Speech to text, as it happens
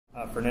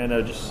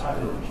Fernando,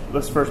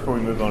 let's first, before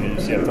we move on to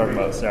UCF, talk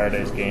about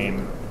Saturday's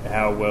game.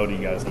 How well do you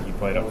guys think you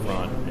played up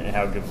front, and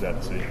how good was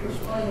that to see? It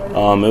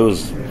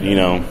was,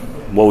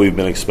 what we've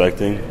been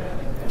expecting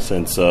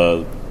since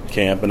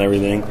camp and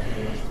everything.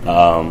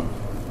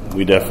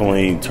 We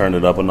definitely turned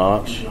it up a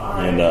notch,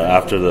 and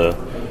after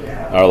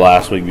our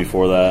last week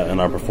before that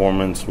and our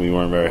performance, we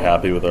weren't really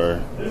happy with our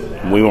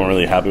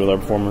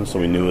performance, so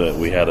we knew that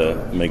we had to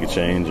make a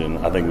change, and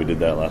I think we did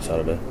that last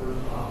Saturday.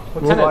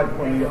 What's it like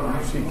when you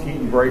see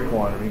Keaton break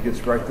one and he gets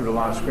right through the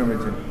line of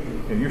scrimmage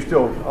and you're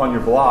still on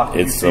your block?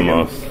 It's the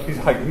most. He's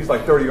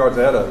like 30 yards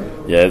ahead of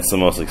you. Yeah, it's the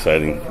most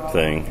exciting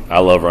thing. I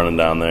love running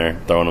down there,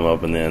 throwing him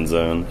up in the end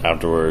zone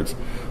afterwards.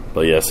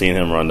 But yeah, seeing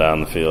him run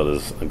down the field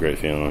is a great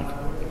feeling.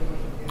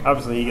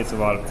 Obviously, he gets a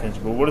lot of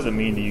attention, but what does it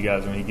mean to you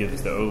guys when he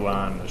gives the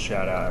O-line a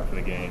shout-out after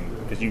the game?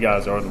 Because you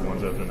guys are the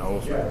ones opening the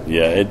holes.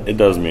 Yeah, it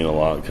does mean a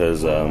lot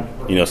because,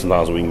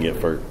 sometimes we can get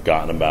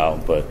forgotten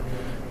about, but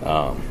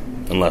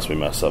unless we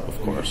mess up,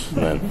 of course.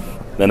 And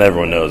then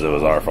everyone knows it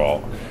was our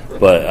fault.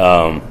 But,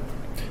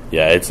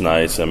 yeah, it's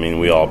nice. I mean,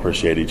 we all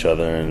appreciate each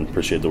other and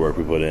appreciate the work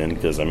we put in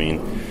because,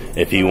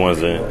 if he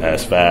wasn't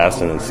as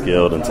fast and as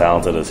skilled and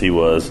talented as he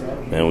was,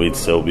 then we'd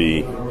still be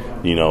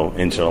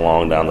inching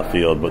along down the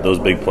field. But those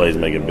big plays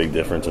make a big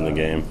difference in the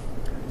game.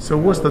 So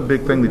what's the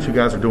big thing that you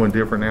guys are doing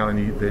different now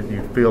and that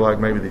you feel like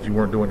maybe that you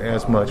weren't doing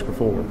as much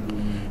before?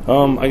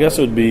 I guess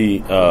it would be,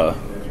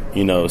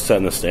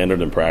 setting the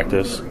standard in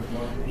practice,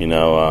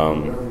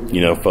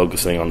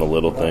 focusing on the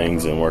little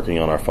things and working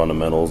on our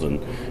fundamentals and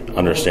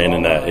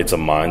understanding that it's a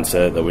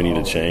mindset that we need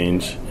to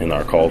change in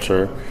our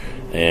culture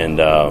and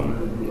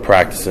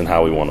practicing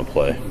how we want to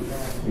play.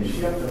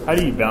 How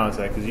do you balance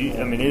that? Because,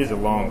 it is a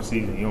long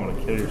season. You don't want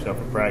to kill yourself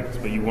in practice,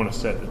 but you want to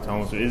set the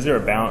tone. So is there a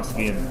balance to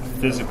being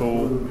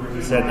physical,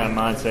 setting that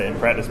mindset in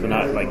practice, but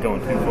not, going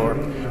too far?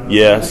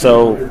 Yeah,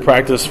 so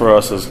practice for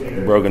us is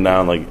broken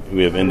down.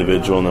 We have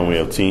individual and then we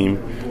have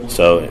team.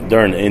 So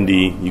during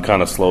Indy, you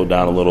kind of slow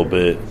down a little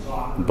bit,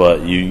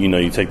 but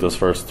you take those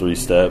first 3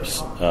 steps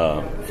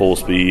full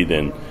speed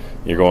and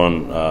you're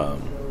going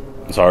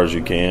as hard as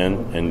you can,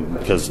 and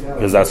because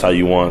that's how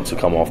you want to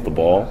come off the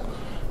ball.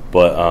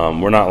 But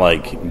we're not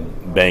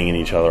banging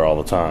each other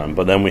all the time.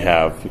 But then we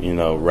have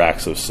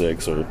racks of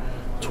 6 or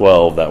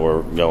 12 that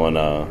we're going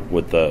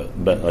with the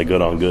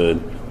good on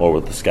good or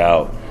with the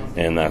scout,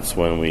 and that's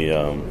when we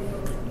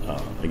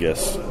I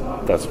guess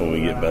that's when we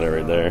get better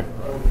right there.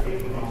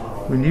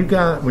 When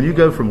you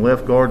go from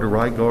left guard to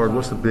right guard,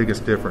 what's the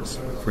biggest difference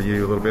for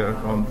you? A little bit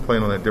on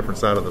playing on that different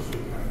side of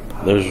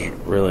the. There's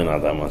really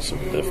not that much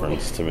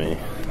difference to me.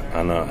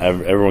 I know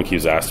everyone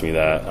keeps asking me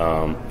that.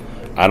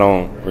 I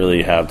don't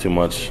really have too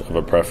much of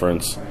a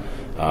preference.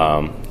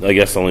 I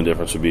guess the only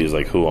difference would be is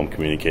who I'm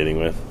communicating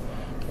with.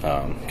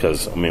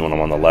 Because when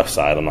I'm on the left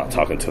side, I'm not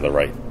talking to the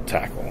right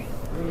tackle.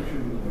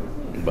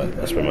 But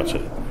that's pretty much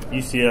it.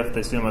 UCF,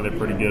 they seem like they're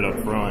pretty good up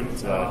front.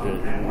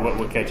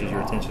 What catches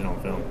your attention on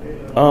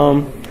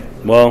film?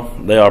 Well,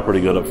 they are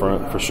pretty good up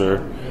front for sure.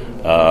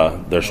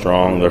 They're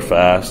strong, they're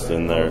fast,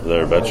 and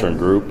they're a veteran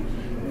group.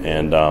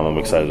 And I'm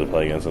excited to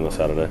play against them this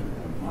Saturday.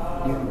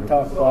 You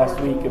talked last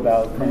week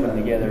about coming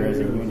together as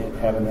a unit,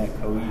 having that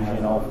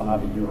cohesion, all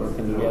 5 of you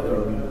working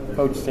together.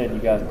 Coach said you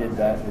guys did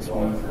that this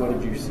week. What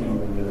did you see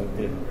when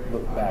you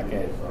look back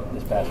at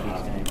this past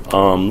week's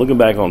game? Looking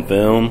back on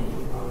film,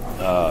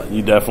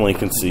 you definitely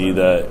can see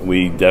that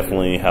we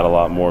definitely had a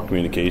lot more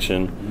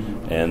communication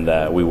and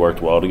that we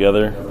worked well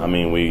together.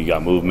 We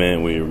got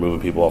movement, we were moving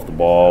people off the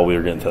ball, we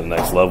were getting to the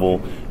next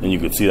level, and you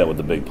could see that with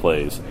the big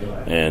plays.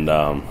 And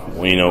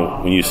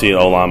when you see an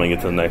O-lineman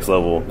get to the next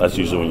level, that's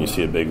usually when you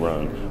see a big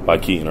run by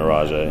Keaton or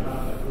Rajay.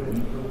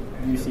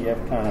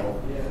 UCF kind of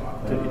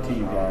took it to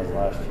you guys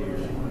last year,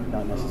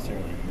 not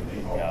necessarily the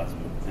big guys,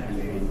 but the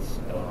defense.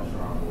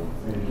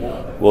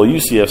 Well,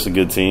 UCF's a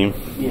good team,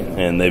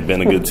 and they've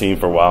been a good team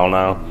for a while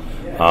now.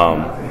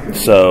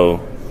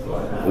 So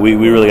we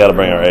really got to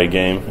bring our A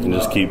game and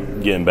just keep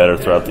getting better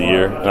throughout the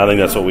year. And I think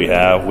that's what we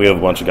have. We have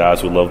a bunch of guys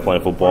who love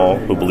playing football,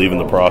 who believe in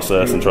the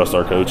process and trust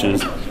our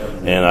coaches.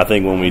 And I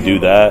think when we do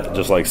that,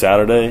 just like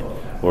Saturday,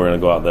 we're going to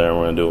go out there and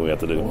we're going to do what we have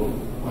to do.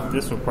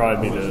 This will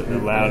probably be the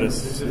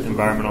loudest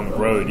environment on the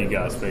road you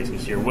guys face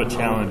this year. What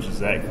challenge does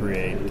that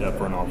create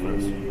for an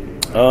offense?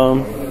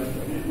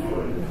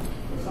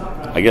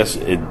 I guess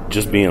it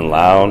just being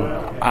loud.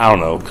 I don't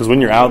know, because when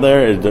you're out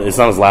there, it's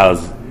not as loud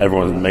as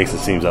everyone makes it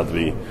seems out to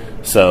be.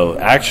 So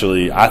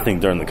actually, I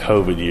think during the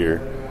COVID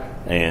year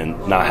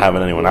and not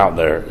having anyone out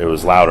there, it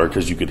was louder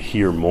because you could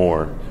hear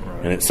more.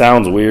 And it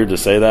sounds weird to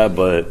say that,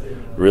 but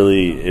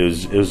really it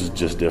was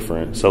just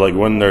different. So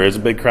when there is a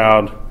big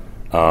crowd,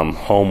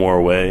 home or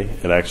away,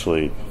 it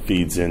actually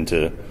feeds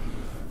into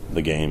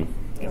the game.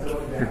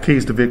 Your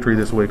keys to victory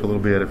this week a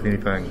little bit, if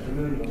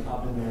anything?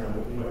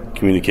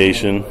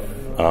 Communication,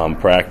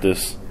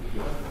 practice,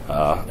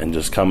 and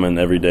just coming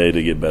every day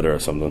to get better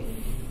at something.